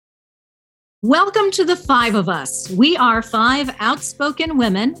Welcome to the Five of Us. We are five outspoken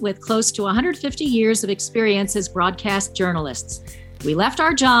women with close to 150 years of experience as broadcast journalists. We left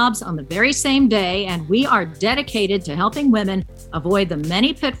our jobs on the very same day, and we are dedicated to helping women avoid the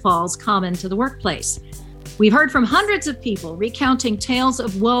many pitfalls common to the workplace. We've heard from hundreds of people recounting tales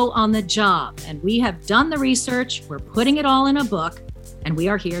of woe on the job, and we have done the research. We're putting it all in a book, and we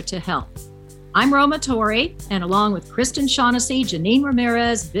are here to help. I'm Roma Torrey, and along with Kristen Shaughnessy, Janine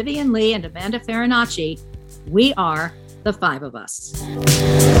Ramirez, Vivian Lee, and Amanda Farinacci, we are the Five of Us.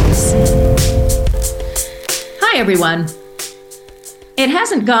 Hi, everyone. It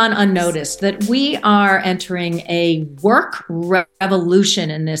hasn't gone unnoticed that we are entering a work revolution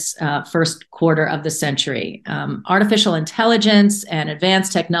in this first quarter of the century. Artificial intelligence and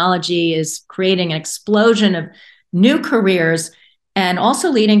advanced technology is creating an explosion of new careers and also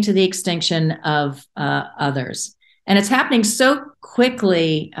leading to the extinction of others. And it's happening so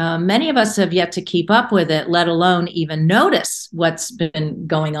quickly, many of us have yet to keep up with it, let alone even notice what's been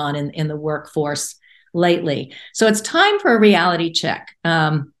going on in the workforce lately. So it's time for a reality check.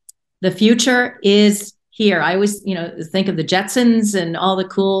 The future is here. I always, think of the Jetsons and all the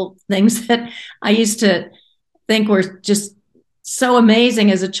cool things that I used to think were just so amazing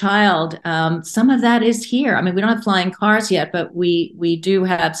as a child. Some of that is here. I mean, we don't have flying cars yet, but we do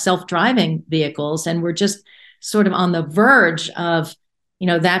have self-driving vehicles, and we're just sort of on the verge of,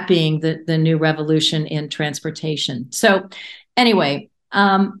 that being the new revolution in transportation. So anyway,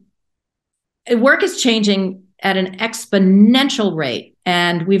 work is changing at an exponential rate,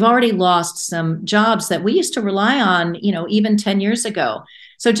 and we've already lost some jobs that we used to rely on, even 10 years ago.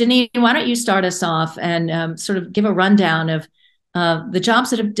 So Janine, why don't you start us off and sort of give a rundown of the jobs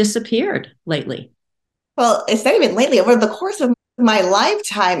that have disappeared lately? Well, it's not even lately. Over the course of my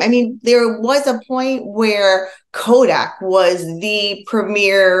lifetime, I mean, there was a point where Kodak was the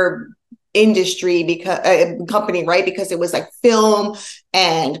premier industry company, right? Because it was like film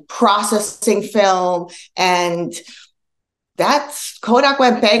and processing film, and that's Kodak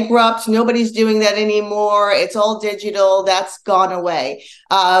went bankrupt. Nobody's doing that anymore. It's all digital. That's gone away.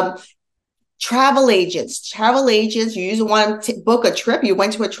 Travel agents, you usually want to book a trip. You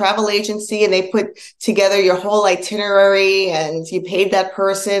went to a travel agency and they put together your whole itinerary and you paid that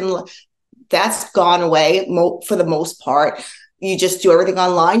person. That's gone away for the most part. You just do everything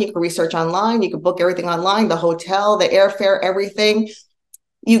online. You can research online. You can book everything online, the hotel, the airfare, everything.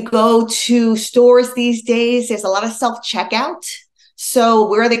 You go to stores these days, there's a lot of self-checkout. So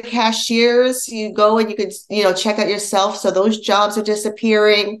where are the cashiers? You go and you could, check out yourself. So those jobs are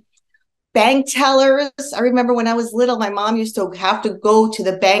disappearing. Bank tellers. I remember when I was little, my mom used to have to go to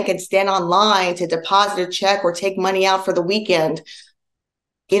the bank and stand online to deposit a check or take money out for the weekend.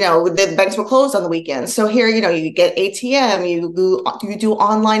 The banks were closed on the weekend. So here, you get ATM, you do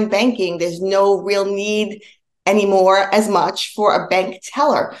online banking. There's no real need anymore as much for a bank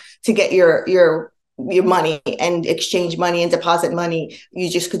teller to get your money and exchange money and deposit money. You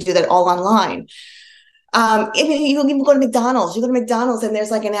just could do that all online. You can go to McDonald's. You go to McDonald's and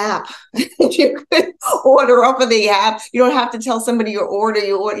there's like an app. You could order off of the app. You don't have to tell somebody your order.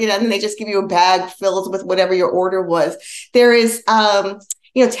 And then they just give you a bag filled with whatever your order was. There is,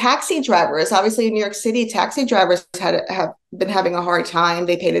 taxi drivers. Obviously, in New York City, taxi drivers have been having a hard time.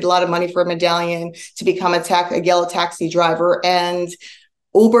 They paid a lot of money for a medallion to become a yellow taxi driver, and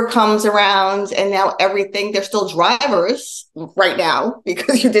Uber comes around, and now they're still drivers right now,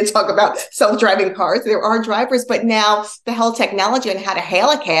 because you did talk about self-driving cars. There are drivers, but now the whole technology on how to hail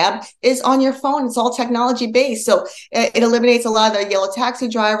a cab is on your phone. It's all technology based. So it eliminates a lot of the yellow taxi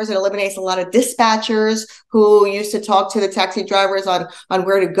drivers. It eliminates a lot of dispatchers who used to talk to the taxi drivers on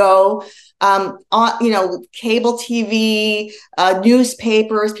where to go. Cable TV,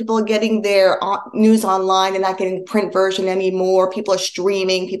 newspapers, people are getting their news online and not getting the print version anymore. People are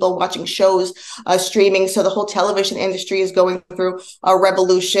streaming, people are watching shows streaming. So the whole television industry is going through a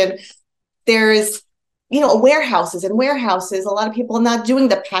revolution. There's, warehouses, a lot of people are not doing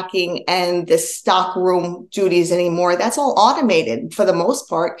the packing and the stock room duties anymore. That's all automated for the most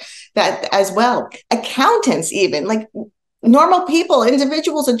part, that as well. Accountants, even like normal people,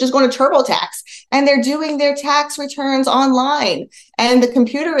 individuals are just going to TurboTax and they're doing their tax returns online. And the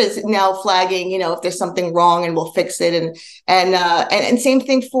computer is now flagging, if there's something wrong, and we'll fix it. And same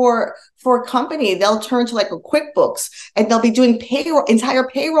thing for a company. They'll turn to like a QuickBooks and they'll be doing entire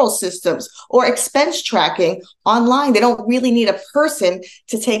payroll systems or expense tracking online. They don't really need a person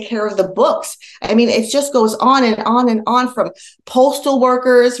to take care of the books. I mean, it just goes on and on and on, from postal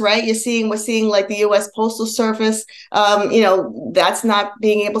workers, right? We're seeing like the U.S. Postal Service, that's not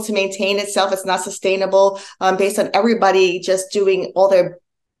being able to maintain itself. It's not sustainable, based on everybody just doing all their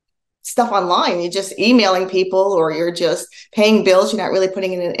stuff online. You're just emailing people, or you're just paying bills. You're not really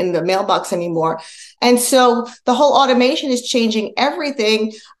putting it in the mailbox anymore. And so the whole automation is changing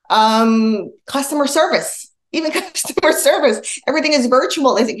everything. Customer service, even customer service, everything is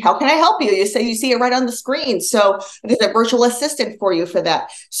virtual. Is how can I help you? You see it right on the screen. So there's a virtual assistant for you for that.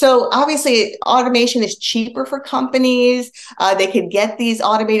 So obviously automation is cheaper for companies. They can get these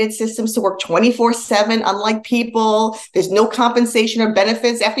automated systems to work 24/7, unlike people. There's no compensation or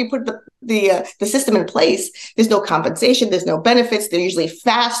benefits after you put the system in place. There's no compensation, there's no benefits. They're usually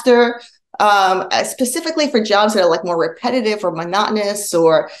faster. Specifically for jobs that are like more repetitive or monotonous,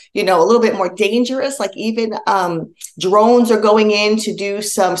 or a little bit more dangerous, like even drones are going in to do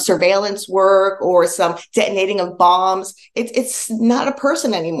some surveillance work or some detonating of bombs. It's not a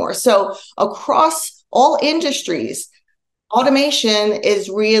person anymore. So across all industries, technology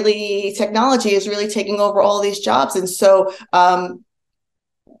is really taking over all these jobs. And so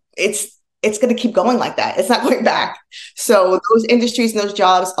it's going to keep going like that. It's not going back. So those industries and those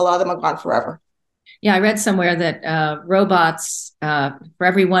jobs, a lot of them are gone forever. Yeah, I read somewhere that robots, for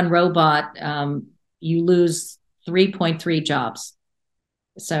every one robot, you lose 3.3 jobs.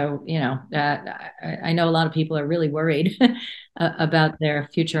 So, I know a lot of people are really worried about their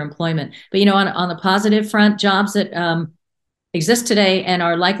future employment. But, on the positive front, jobs that exist today and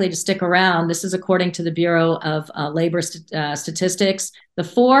are likely to stick around. This is according to the Bureau of Labor Statistics.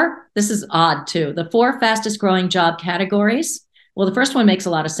 This is odd too, the 4 fastest growing job categories. Well, the first one makes a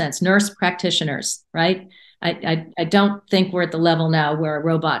lot of sense. Nurse practitioners, right? I don't think we're at the level now where a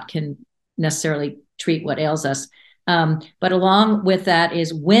robot can necessarily treat what ails us. But along with that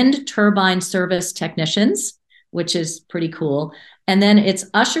is wind turbine service technicians, which is pretty cool. And then it's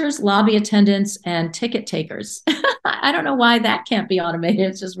ushers, lobby attendants, and ticket takers. I don't know why that can't be automated.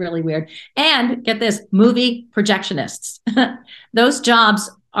 It's just really weird. And get this, movie projectionists. Those jobs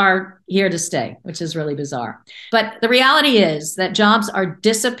are here to stay, which is really bizarre. But the reality is that jobs are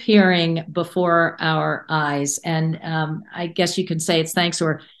disappearing before our eyes. And I guess you could say it's thanks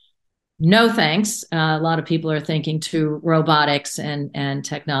or no thanks. A lot of people are thinking to robotics and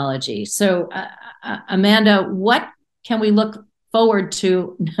technology. So, Amanda, what can we look forward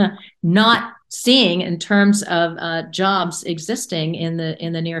to not seeing in terms of jobs existing in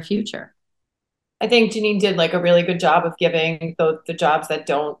the near future? I think Janine did like a really good job of giving the jobs that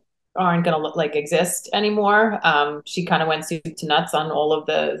aren't going to look like exist anymore. She kind of went soup to nuts on all of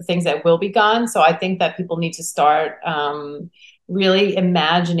the things that will be gone. So I think that people need to start really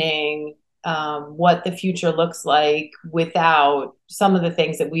imagining what the future looks like without some of the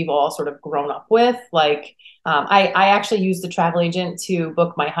things that we've all sort of grown up with. Like I actually used a travel agent to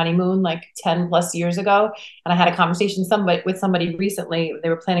book my honeymoon like 10 plus years ago. And I had a conversation with somebody recently. They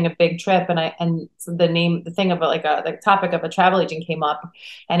were planning a big trip, and so the topic of a travel agent came up,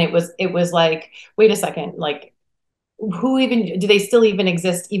 and it was like, wait a second, like, who even do they still even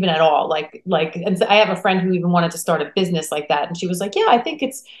exist even at all? And so I have a friend who even wanted to start a business like that, and she was like, yeah, I think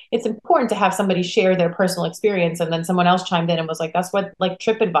it's important to have somebody share their personal experience. And then someone else chimed in and was like, that's what like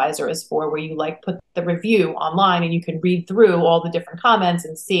TripAdvisor is for, where you like put the review online and you can read through all the different comments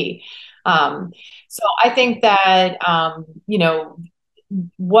and see. So I think that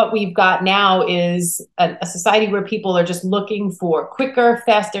what we've got now is a society where people are just looking for quicker,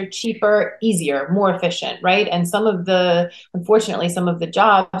 faster, cheaper, easier, more efficient, right? And unfortunately, some of the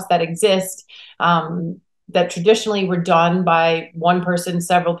jobs that exist that traditionally were done by one person,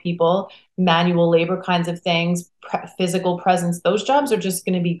 several people, manual labor kinds of things, physical presence, those jobs are just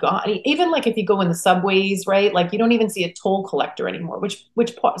going to be gone. Even like if you go in the subways, right? Like you don't even see a toll collector anymore, which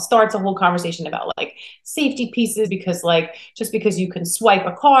starts a whole conversation about like safety pieces, because like just because you can swipe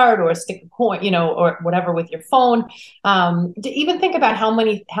a card or stick a coin, or whatever with your phone, to even think about how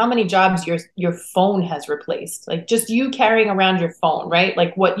many jobs your phone has replaced. Like just you carrying around your phone, right?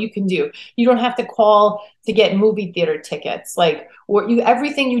 Like what you can do. You don't have to call to get movie theater tickets. Like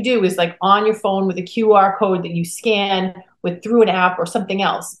everything you do is like on your phone with a QR code that you scan through an app or something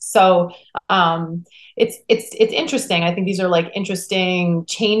else. So it's interesting. I think these are like interesting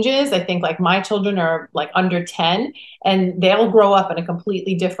changes. I think like my children are like under 10, and they'll grow up in a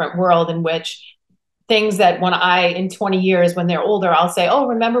completely different world in which things that in 20 years, when they're older, I'll say, oh,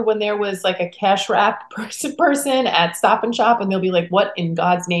 remember when there was like a cash wrap person at Stop and Shop? And they'll be like, what in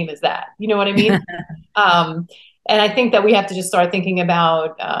God's name is that? You know what I mean? And I think that we have to just start thinking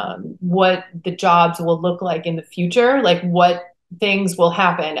about what the jobs will look like in the future, like what things will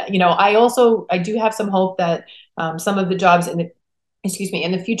happen. I do have some hope that some of the jobs in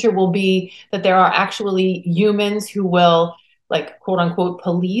the future will be that there are actually humans who will, like, quote unquote,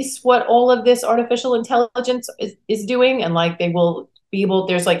 police what all of this artificial intelligence is doing. And like, they will be able,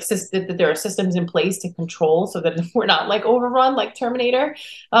 there's like that there are systems in place to control so that we're not like overrun like Terminator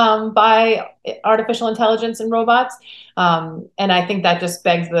by artificial intelligence and robots. And I think that just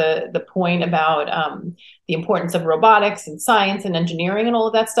begs the point about the importance of robotics and science and engineering and all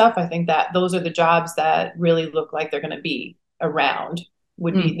of that stuff. I think that those are the jobs that really look like they're going to be around.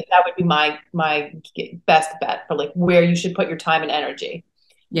 That would be my best bet for like where you should put your time and energy.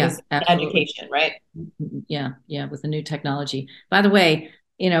 Yeah, education, right? Yeah, with the new technology. By the way,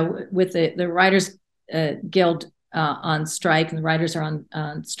 with the Writers Guild on strike, and the writers are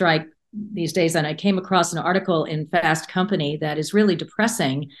on strike these days, and I came across an article in Fast Company that is really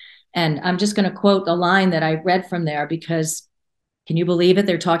depressing. And I'm just going to quote a line that I read from there, because can you believe it?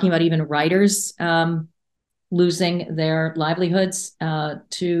 They're talking about even writers losing their livelihoods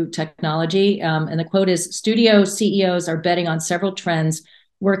to technology. And the quote is, studio CEOs are betting on several trends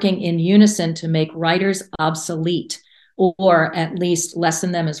working in unison to make writers obsolete, or at least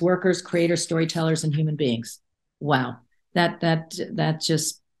lessen them as workers, creators, storytellers, and human beings. Wow. That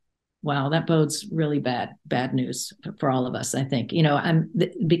bodes really bad news for all of us, I think.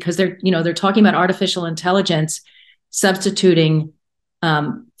 Because they're talking about artificial intelligence substituting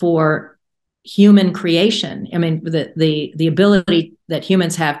for human creation. I mean, the ability that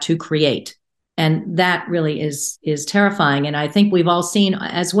humans have to create. And that really is terrifying. And I think we've all seen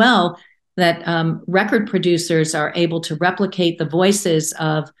as well that record producers are able to replicate the voices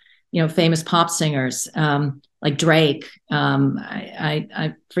of, famous pop singers like Drake.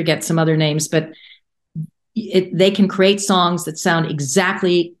 I forget some other names, but they can create songs that sound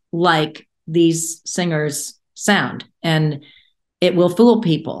exactly like these singers sound, and it will fool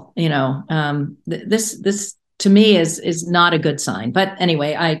people. This to me is not a good sign. But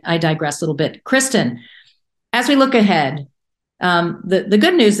anyway, I digress a little bit. Kristen, as we look ahead, the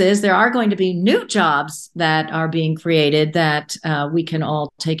good news is there are going to be new jobs that are being created that we can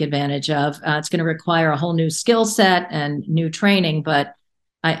all take advantage of. It's going to require a whole new skill set and new training, but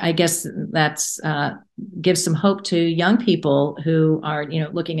I guess that's gives some hope to young people who are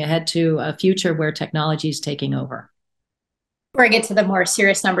looking ahead to a future where technology is taking over. Before I get to the more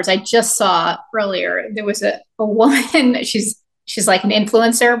serious numbers, I just saw earlier there was a woman. She's like an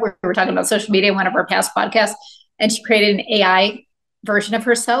influencer. We were talking about social media in one of our past podcasts, and she created an AI version of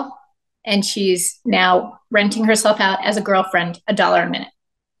herself, and she's now renting herself out as a girlfriend $1 a minute,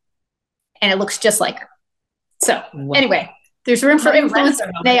 and it looks just like her. So anyway, there's room for influence in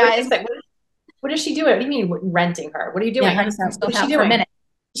AI. What is she doing? What do you mean renting her? What are you doing? Yeah, what is she doing? For a minute.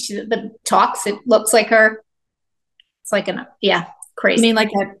 The talks. It looks like her. It's like crazy. You mean like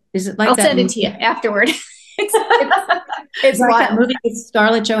that? Is it like I'll that send it to you afterward. it's like that movie with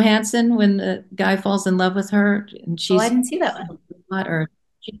Scarlett Johansson when the guy falls in love with her, and she's. I didn't see that one. Or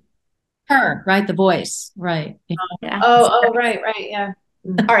her, right? The voice, right? Yeah. Oh, right, yeah.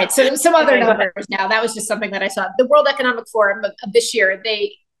 All right. So some other numbers now. That was just something that I saw. The World Economic Forum of this year,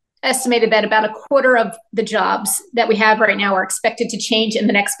 they estimated that about a quarter of the jobs that we have right now are expected to change in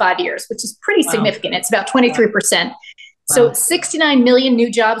the next 5 years, which is pretty significant. It's about 23%. Wow. So 69 million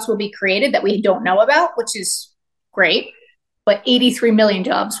new jobs will be created that we don't know about, which is great, but 83 million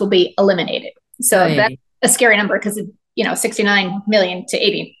jobs will be eliminated. So that's a scary number, because 69 million to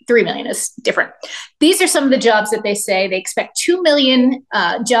 83 million is different. These are some of the jobs that they say they expect 2 million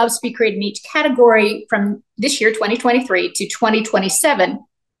jobs to be created in each category from this year, 2023 to 2027.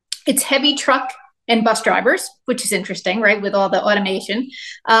 It's heavy truck and bus drivers, which is interesting, right? With all the automation.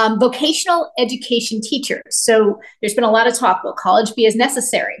 Vocational education teachers. So there's been a lot of talk, will college be as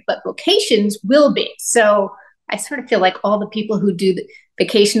necessary? But vocations will be. So I sort of feel like all the people who do the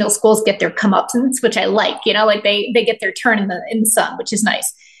vocational schools get their comeuppance, which I like, like they get their turn in the sun, which is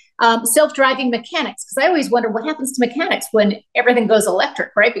nice. Self-driving mechanics, because I always wonder what happens to mechanics when everything goes electric,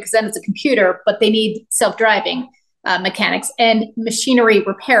 right? Because then it's a computer, but they need self-driving mechanics, and machinery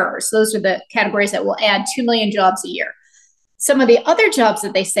repairers. Those are the categories that will add 2 million jobs a year. Some of the other jobs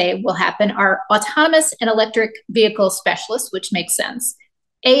that they say will happen are autonomous and electric vehicle specialists, which makes sense,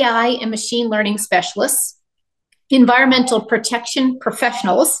 AI and machine learning specialists, environmental protection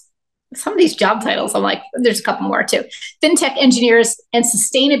professionals. Some of these job titles, I'm like, there's a couple more too. Fintech engineers and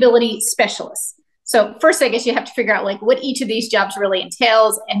sustainability specialists. So first, I guess you have to figure out like what each of these jobs really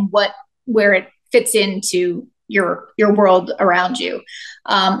entails and where it fits into your world around you.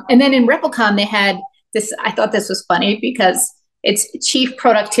 And then in Replicon, they had this, I thought this was funny because it's chief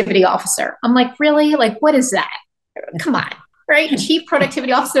productivity officer. I'm like, really? Like, what is that? Come on, right? Chief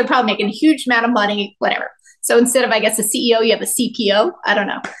productivity officer, they're probably making a huge amount of money, whatever. So instead of, I guess, a CEO, you have a CPO. I don't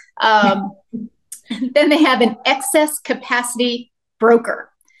know. Then they have an excess capacity broker.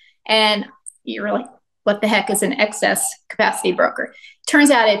 And you're like, what the heck is an excess capacity broker? Turns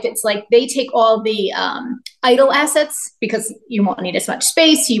out if it's like they take all the idle assets because you won't need as much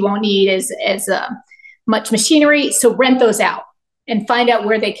space, you won't need as much machinery. So rent those out and find out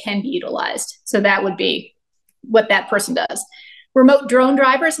where they can be utilized. So that would be what that person does. Remote drone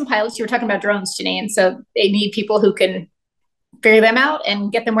drivers and pilots. You were talking about drones, Janine. So they need people who can figure them out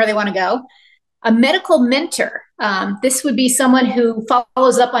and get them where they want to go. A medical mentor. This would be someone who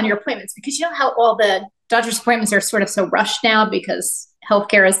follows up on your appointments, because you know how all the doctor's appointments are sort of so rushed now because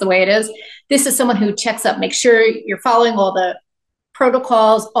healthcare is the way it is. This is someone who checks up, makes sure you're following all the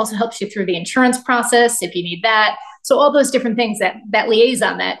protocols, also helps you through the insurance process if you need that. So all those different things, that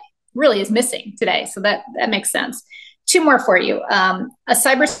liaison that really is missing today. So that makes sense. Two more for you. A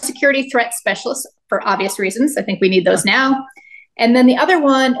cybersecurity threat specialist, for obvious reasons. I think we need those now. And then the other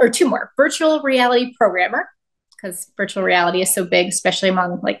one, or two more, virtual reality programmer, because virtual reality is so big, especially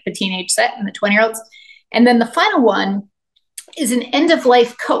among like the teenage set and the 20-year-olds. And then the final one is an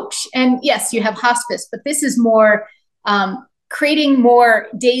end-of-life coach. And yes, you have hospice, but this is more creating more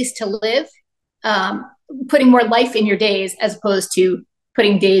days to live, putting more life in your days as opposed to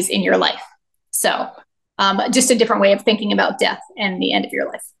putting days in your life. So just a different way of thinking about death and the end of your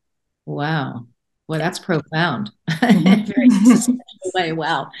life. Wow. Well, that's profound. Very sustainable way.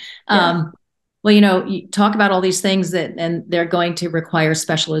 Wow. Yeah. Well, you talk about all these things and they're going to require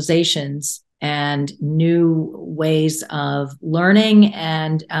specializations and new ways of learning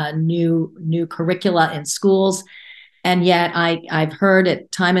and new curricula in schools. And yet I've heard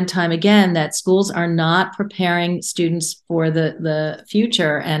it time and time again that schools are not preparing students for the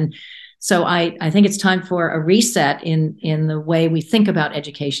future. And so I think it's time for a reset in the way we think about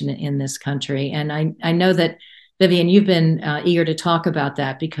education in this country. And I know that, Vivian, you've been eager to talk about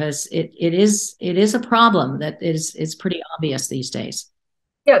that because it is a problem that is pretty obvious these days.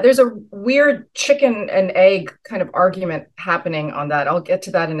 Yeah, there's a weird chicken and egg kind of argument happening on that. I'll get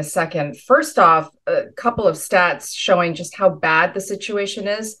to that in a second. First off, a couple of stats showing just how bad the situation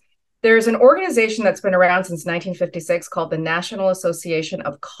is. There's an organization that's been around since 1956 called the National Association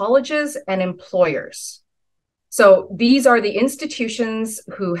of Colleges and Employers. So these are the institutions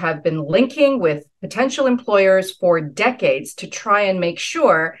who have been linking with potential employers for decades to try and make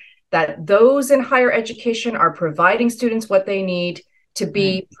sure that those in higher education are providing students what they need to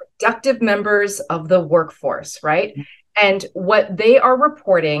be productive members of the workforce, right? And what they are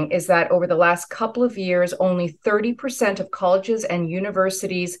reporting is that over the last couple of years, only 30% of colleges and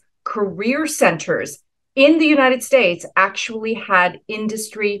universities' career centers in the United States actually had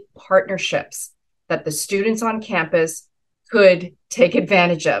industry partnerships that the students on campus could take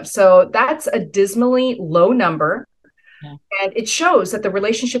advantage of. So that's a dismally low number. Yeah. And it shows that the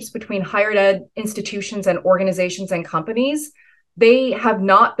relationships between higher ed institutions and organizations and companies, they have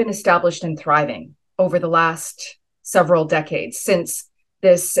not been established and thriving over the last several decades since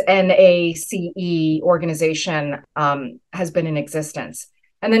this NACE organization has been in existence.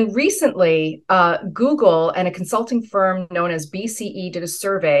 And then recently, Google and a consulting firm known as BCE did a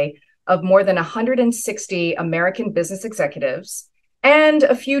survey of more than 160 American business executives and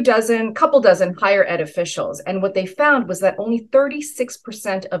couple dozen higher ed officials. And what they found was that only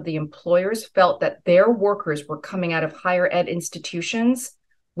 36% of the employers felt that their workers were coming out of higher ed institutions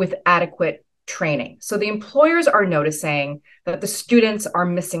with adequate training. So the employers are noticing that the students are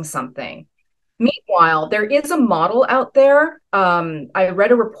missing something. Meanwhile, there is a model out there. I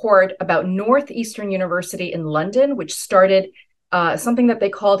read a report about Northeastern University in London, which started something that they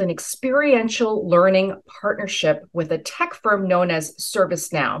called an experiential learning partnership with a tech firm known as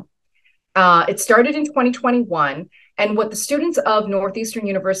ServiceNow. It started in 2021. And what the students of Northeastern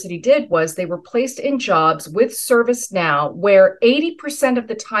University did was they were placed in jobs with ServiceNow, where 80% of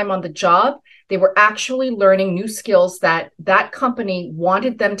the time on the job, they were actually learning new skills that that company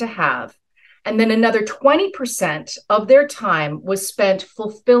wanted them to have. And then another 20% of their time was spent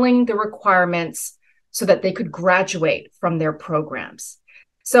fulfilling the requirements so that they could graduate from their programs.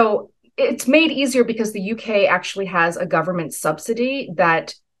 So it's made easier because the UK actually has a government subsidy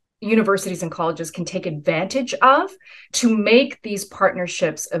that universities and colleges can take advantage of to make these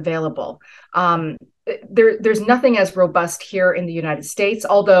partnerships available. There's nothing as robust here in the United States,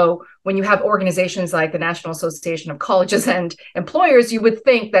 although when you have organizations like the National Association of Colleges and Employers, you would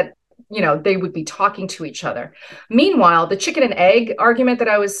think that they would be talking to each other. Meanwhile, the chicken and egg argument that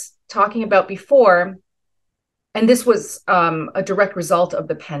I was talking about before, and this was a direct result of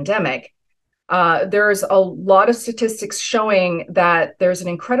the pandemic, there's a lot of statistics showing that there's an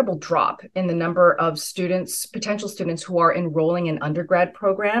incredible drop in the number of students, potential students who are enrolling in undergrad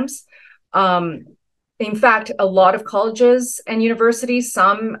programs. In fact, a lot of colleges and universities,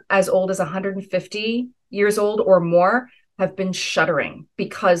 some as old as 150 years old or more, have been shuttering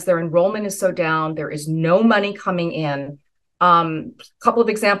because their enrollment is so down. There is no money coming in. Couple of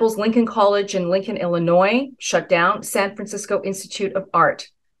examples: Lincoln College in Lincoln, Illinois, shut down. San Francisco Institute of Art,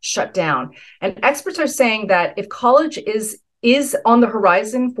 shut down. And experts are saying that if college is on the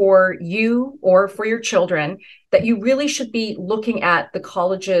horizon for you or for your children, that you really should be looking at the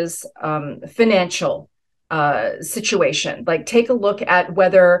college's financial situation. Like, take a look at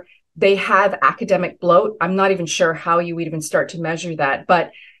whether they have academic bloat. I'm not even sure how you would even start to measure that,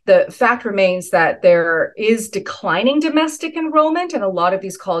 but the fact remains that there is declining domestic enrollment, and a lot of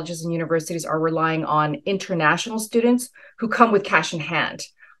these colleges and universities are relying on international students who come with cash in hand.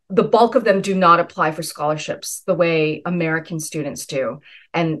 The bulk of them do not apply for scholarships the way American students do,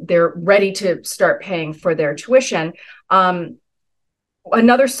 and they're ready to start paying for their tuition.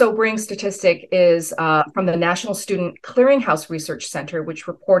 Another sobering statistic is from the National Student Clearinghouse Research Center, which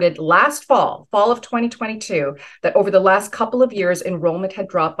reported last fall of 2022, that over the last couple of years, enrollment had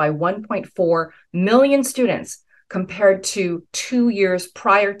dropped by 1.4 million students compared to 2 years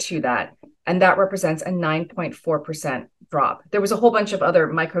prior to that. And that represents a 9.4% drop. There was a whole bunch of other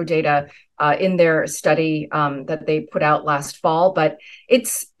microdata in their study that they put out last fall, but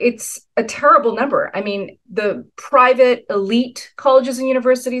it's a terrible number. I mean, the private elite colleges and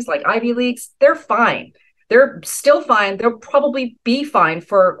universities like Ivy Leagues, they're fine. They're still fine. They'll probably be fine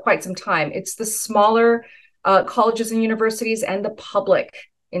for quite some time. It's the smaller colleges and universities and the public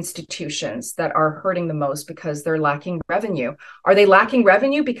institutions that are hurting the most because they're lacking revenue. Are they lacking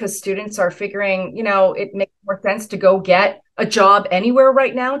revenue because students are figuring, it makes more sense to go get a job anywhere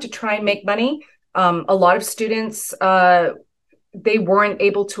right now to try and make money? A lot of students, they weren't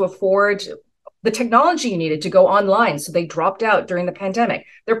able to afford the technology you needed to go online, so they dropped out during the pandemic.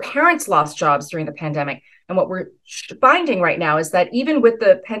 Their parents lost jobs during the pandemic. And what we're finding right now is that even with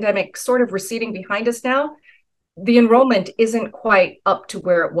the pandemic sort of receding behind us now, the enrollment isn't quite up to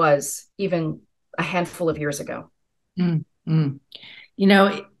where it was even a handful of years ago. Mm-hmm.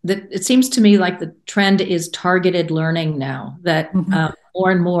 It seems to me like the trend is targeted learning now, that more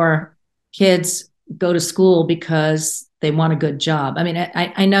and more kids go to school because they want a good job. I mean,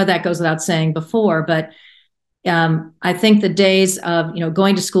 I know that goes without saying before, but I think the days of,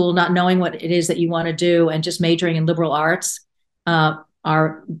 going to school, not knowing what it is that you want to do and just majoring in liberal arts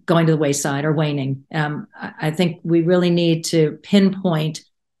are going to the wayside or waning. I think we really need to pinpoint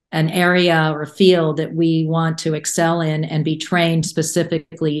an area or a field that we want to excel in and be trained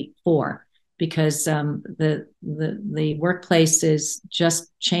specifically for, because the workplace is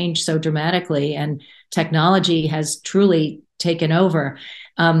just changed so dramatically, and technology has truly taken over.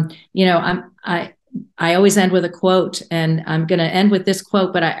 I always end with a quote, and I'm going to end with this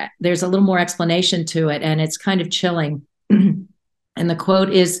quote, but there's a little more explanation to it, and it's kind of chilling. And the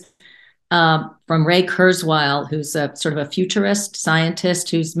quote is from Ray Kurzweil, who's a sort of a futurist scientist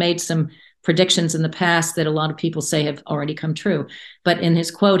who's made some predictions in the past that a lot of people say have already come true. But in his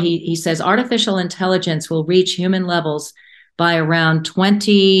quote, he says, artificial intelligence will reach human levels by around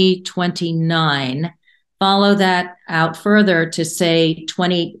 2029. Follow that out further to say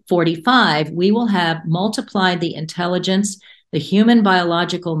 2045, we will have multiplied the intelligence, the human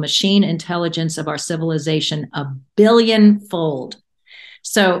biological machine intelligence of our civilization 1 billion-fold.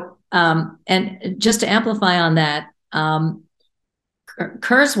 So, and just to amplify on that,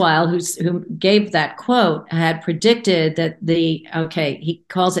 Kurzweil, who gave that quote, had predicted that he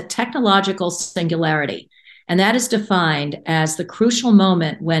calls it technological singularity. And that is defined as the crucial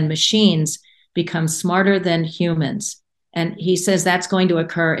moment when machines become smarter than humans. And he says that's going to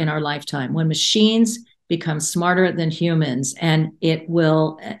occur in our lifetime, when machines become smarter than humans, and it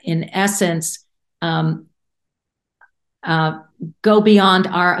will, in essence, go beyond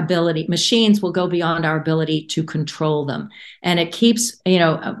our ability. Machines will go beyond our ability to control them. And it keeps,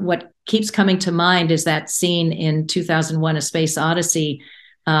 what keeps coming to mind is that scene in 2001: A Space Odyssey,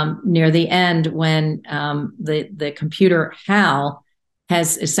 near the end, when the computer HAL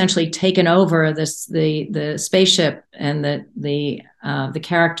has essentially taken over the spaceship, and the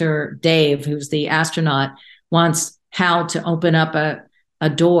character Dave, who's the astronaut, wants Hal to open up a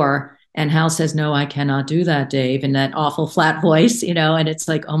door, and Hal says, "No, I cannot do that, Dave," in that awful flat voice, and it's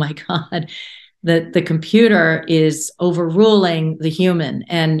like, oh my God, the computer is overruling the human,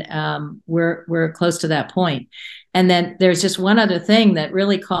 and we're close to that point. And then there's just one other thing that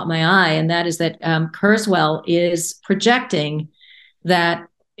really caught my eye, and that is that Kurzweil is projecting that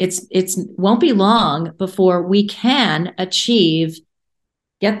it's won't be long before we can achieve,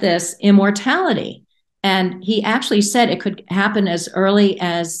 get this, immortality. And he actually said it could happen as early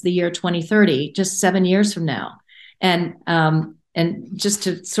as the year 2030, just 7 years from now. And just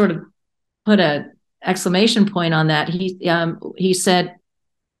to sort of put a exclamation point on that, he said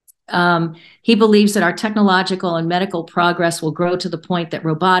he believes that our technological and medical progress will grow to the point that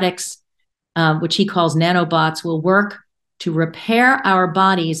robotics, which he calls nanobots, will work to repair our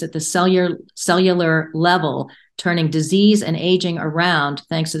bodies at the cellular level, turning disease and aging around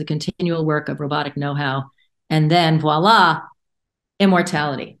thanks to the continual work of robotic know-how. And then voila,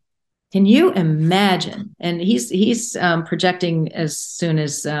 immortality. Can you imagine? And he's projecting as soon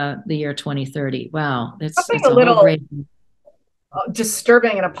as the year 2030. Wow, it's a little great,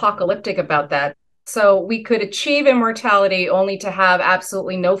 disturbing and apocalyptic about that. So we could achieve immortality only to have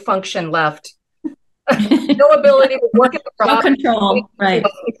absolutely no function left. No ability to work at the no control, right?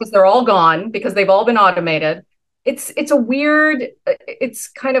 Because they're all gone, because they've all been automated. It's a weird, it's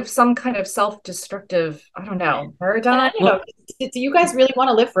kind of some kind of self-destructive, I don't know, paradigm. Do you guys really want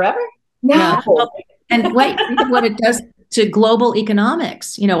to live forever? No. And what it does to global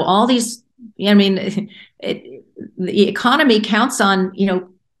economics, all these, the economy counts on,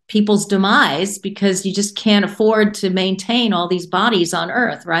 people's demise because you just can't afford to maintain all these bodies on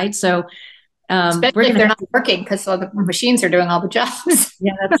Earth, right? So especially if they're not working because all the machines are doing all the jobs.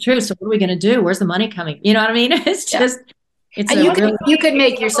 Yeah, that's true. So what are we going to do? Where's the money coming? You know what I mean? It's just, you could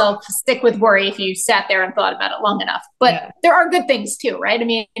make yourself sick with worry if you sat there and thought about it long enough. But there are good things too, right? I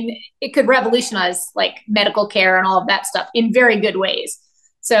mean, it could revolutionize like medical care and all of that stuff in very good ways.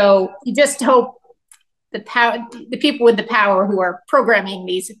 So you just hope the people with the power who are programming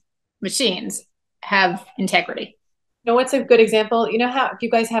these machines have integrity. What's a good example? How if you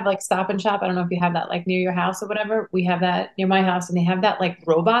guys have like Stop and Shop, I don't know if you have that like near your house or whatever. We have that near my house, and they have that like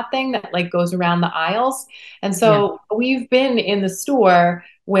robot thing that like goes around the aisles. And so we've been in the store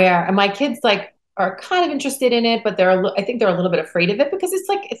where, and my kids like are kind of interested in it, but I think they're a little bit afraid of it because it's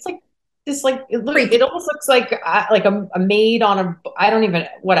like this like it almost looks like a maid on a, I don't even,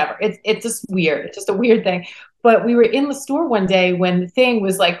 whatever. It's just weird. It's just a weird thing. But we were in the store one day when the thing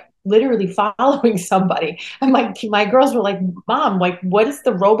was like literally following somebody, and my girls were like, "Mom, like, what is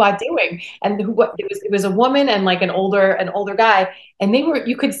the robot doing?" And it was a woman and like an older guy, and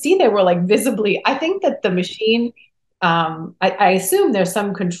you could see they were like visibly. I think that the machine, I assume there's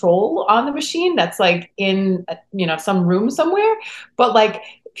some control on the machine that's like in some room somewhere, but like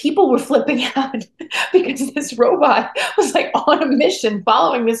people were flipping out because this robot was like on a mission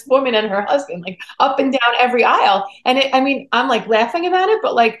following this woman and her husband like up and down every aisle. And I'm like laughing about it,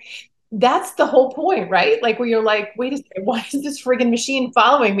 but like that's the whole point, right? Like where you're like, wait a second, why is this friggin' machine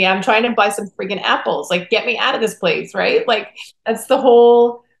following me? I'm trying to buy some friggin' apples. Like, get me out of this place, right? Like that's the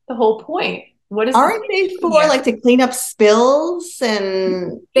whole point. Aren't they for like to clean up spills?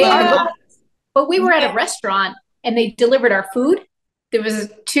 And they are. But we were at a restaurant and they delivered our food. There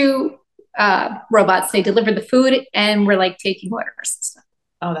was 2 robots. They delivered the food and were like taking orders and stuff.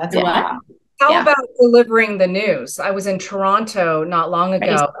 Oh, that's wow. How about delivering the news? I was in Toronto not long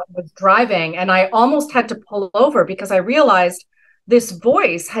ago. I was driving and I almost had to pull over because I realized this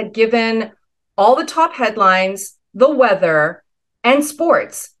voice had given all the top headlines, the weather, and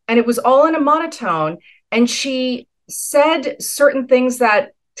sports. And it was all in a monotone. And she said certain things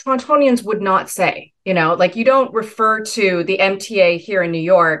that Torontonians would not say. Like you don't refer to the MTA here in New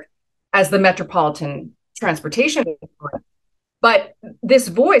York as the Metropolitan Transportation Authority. But this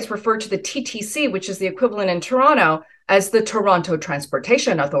voice referred to the TTC, which is the equivalent in Toronto, as the Toronto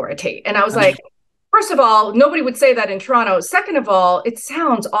Transportation Authority. And I was like, first of all, nobody would say that in Toronto. Second of all, it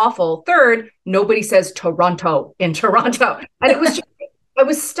sounds awful. Third, nobody says Toronto in Toronto. And it was just, I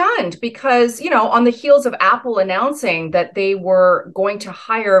was stunned because, on the heels of Apple announcing that they were going to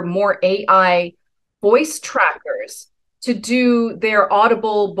hire more AI voice trackers to do their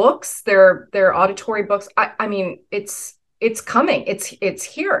audible books, their auditory books. I mean, it's coming. It's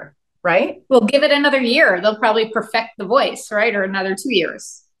here, right? We'll give it another year. They'll probably perfect the voice, right? Or another 2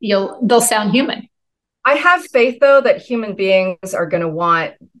 years. They'll sound human. I have faith though that human beings are going to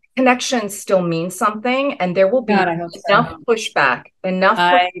want connections still mean something, and there will be enough pushback.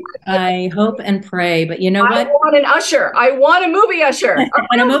 I hope and pray, but you know what? I want an usher. I want a movie usher.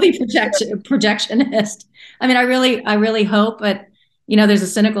 And a movie projectionist. I mean, I really hope, but there's a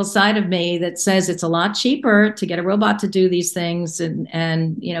cynical side of me that says it's a lot cheaper to get a robot to do these things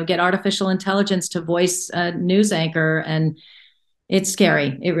and get artificial intelligence to voice a news anchor, and it's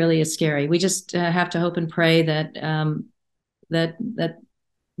scary. It really is scary. We just have to hope and pray that that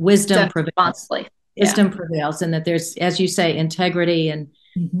wisdom prevails. Wisdom prevails, and that there's, as you say, integrity and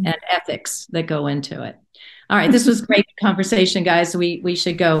ethics that go into it. All right. This was great conversation, guys. We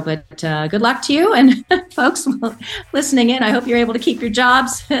should go, but good luck to you and folks listening in. I hope you're able to keep your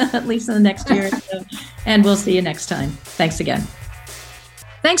jobs at least in the next year. And we'll see you next time. Thanks again.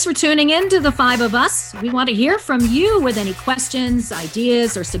 Thanks for tuning in to The Five of Us. We want to hear from you with any questions,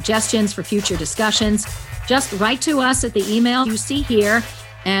 ideas, or suggestions for future discussions. Just write to us at the email you see here,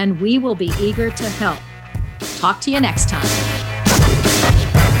 and we will be eager to help. Talk to you next time.